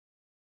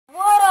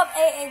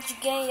Hey, it's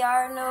again,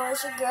 y'all know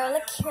it's your girl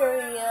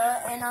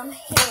Akuria, and I'm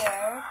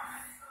here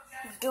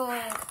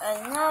doing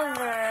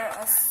another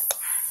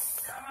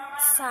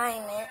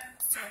assignment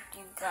with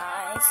you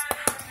guys.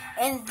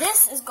 And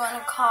this is going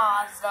to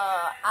cause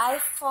the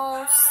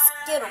iPhone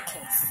Skittles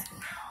case.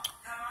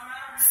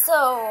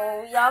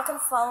 So, y'all can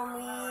follow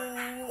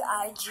me,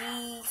 IG,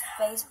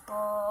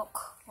 Facebook,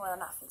 well,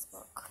 not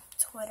Facebook,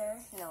 Twitter,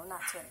 no, not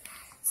Twitter,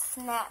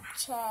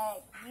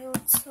 Snapchat,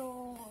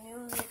 YouTube,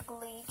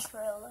 Musical.ly,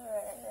 Triller,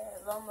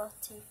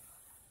 Lomotif,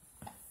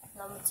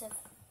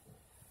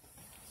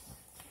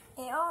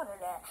 and all of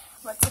that.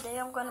 But today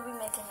I'm going to be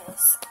making a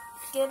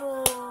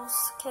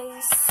Skittles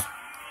case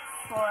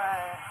for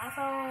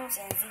iPhones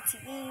and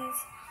ZTEs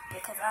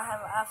because I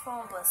have an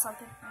iPhone, but some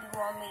people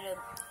want me to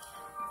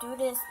do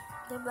this.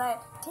 They're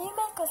like, can you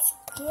make a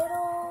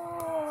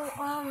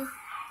Skittles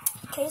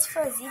case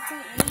for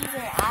ZTEs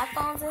and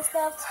iPhones and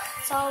stuff?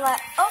 So I'm like,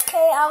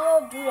 okay, I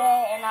will do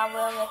that, and I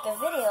will make a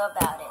video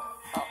about it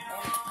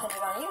and put it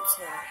on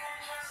YouTube.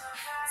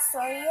 So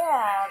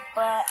yeah,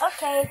 but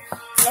okay,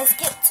 let's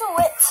get to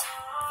it.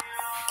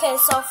 Okay,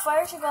 so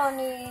first you're gonna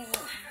need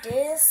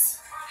this,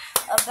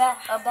 a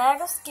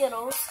bag of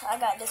Skittles. I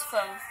got this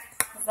from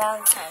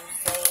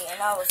Valentine's Day,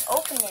 and I was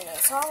opening it,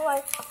 so I'm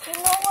like, you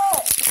know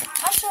what?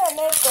 I should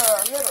make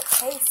a little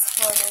case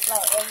for this,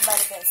 like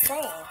everybody been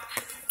saying.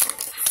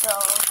 So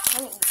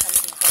let me eat some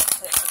of these real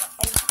quick.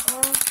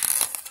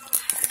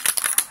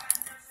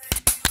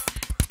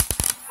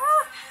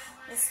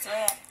 It's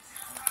red.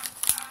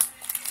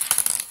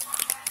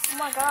 Oh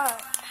my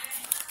god.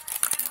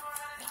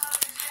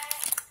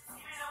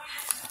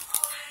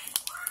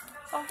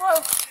 Of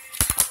course,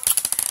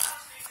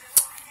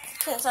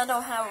 since I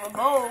don't have a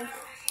bowl,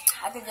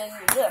 I can just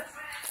use this.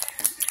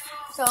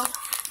 So,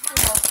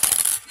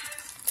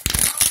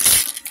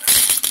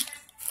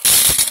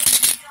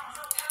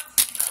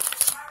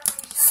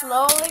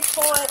 slowly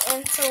pour it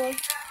into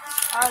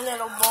our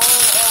little bowl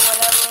or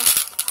whatever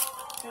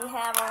we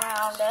have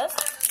around us.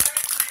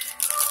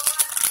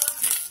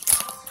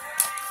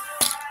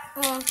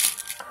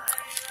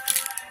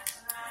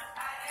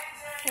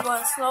 You're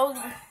going to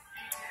slowly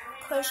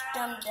push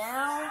them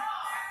down.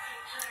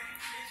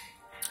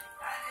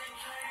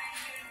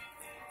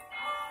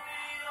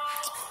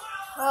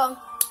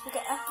 You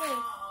can actually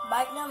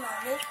bite them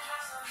on this.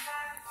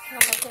 I'm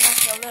going to make it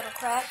like a little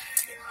crack.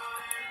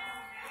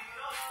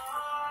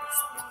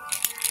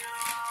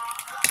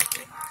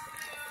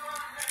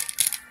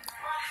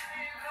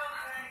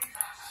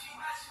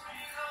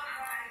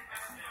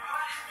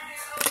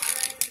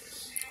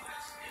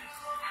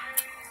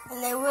 And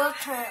they will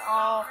turn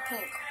all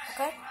pink,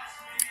 okay?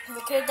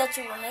 The cake that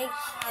you will make,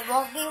 it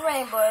won't be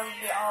rainbow, it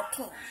will be all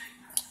pink,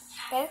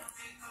 okay?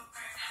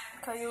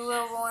 Because you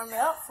will warm it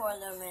up for a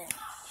little minute.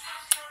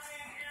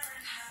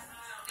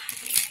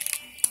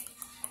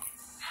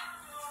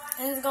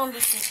 And it's going to be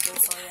see-through,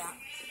 so yeah.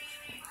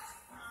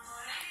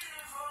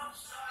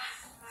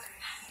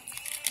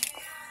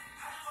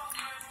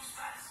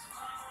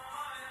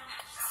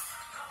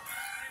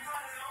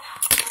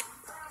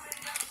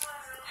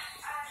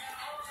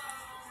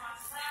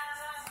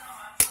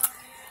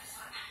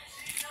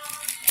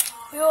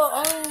 You will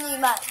only need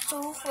about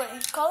 2 for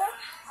each color.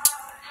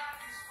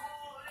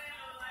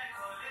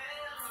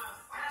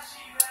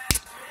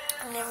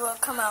 And it will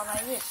come out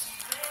like this.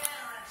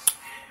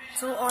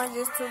 2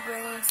 oranges, 2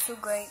 greens, 2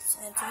 grapes,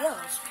 and 2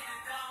 yellows.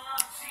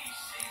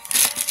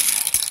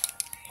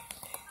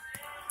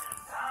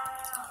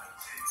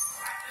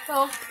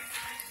 So,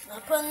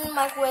 I'll put it in the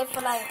microwave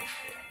for like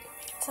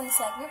 20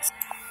 seconds.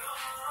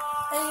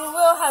 And you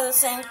will have the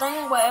same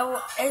thing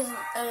where it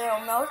will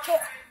melt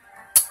it.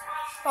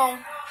 So,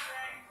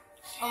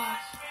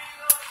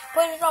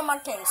 put it on my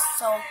case.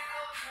 So,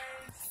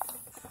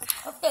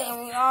 okay,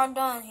 and we are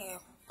done here.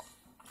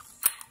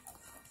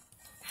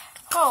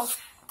 So,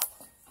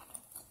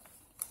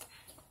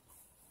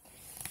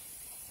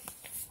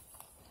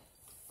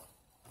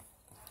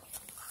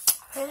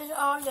 it is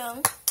all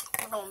done.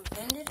 We're going to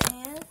bend it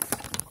in.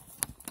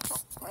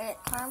 Let it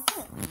turn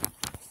pink.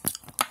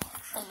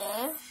 And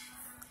then,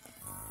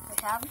 we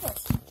have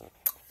this.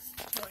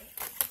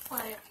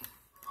 Wait.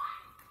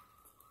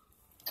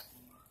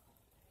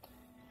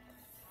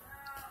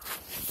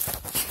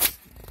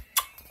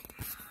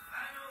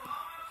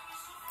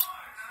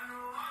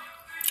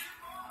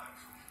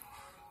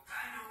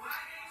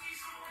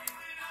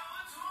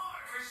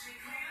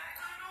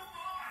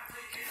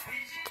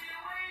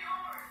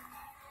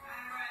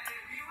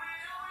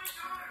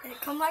 It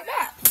come like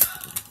that.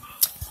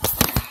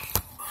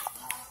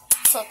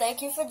 So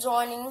thank you for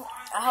joining.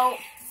 I hope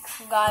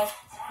you guys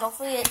don't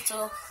forget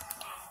to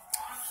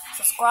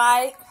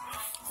subscribe,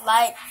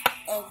 like,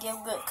 and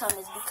give good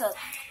comments because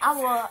I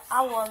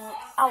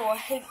will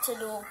hate to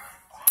do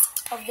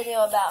a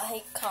video about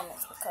hate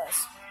comments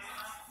because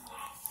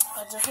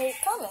I just hate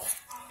comments.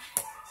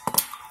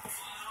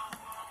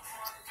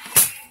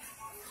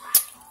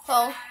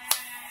 So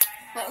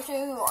make sure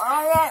you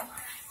are that.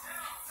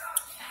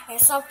 And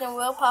something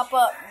will pop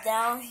up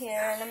down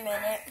here in a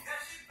minute.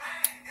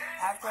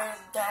 after I'm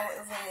done with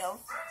the video,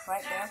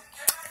 right there.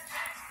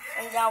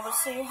 And y'all will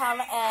see how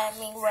to add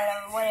me,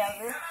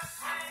 whatever.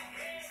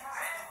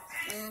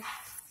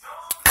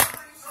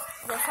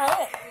 That's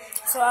how it.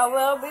 So I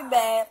will be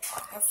back,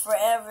 and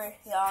forever,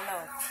 y'all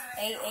know,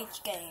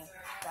 AH game.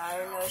 I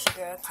already know it's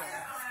your girl Kim.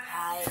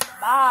 Alright,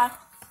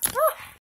 bye.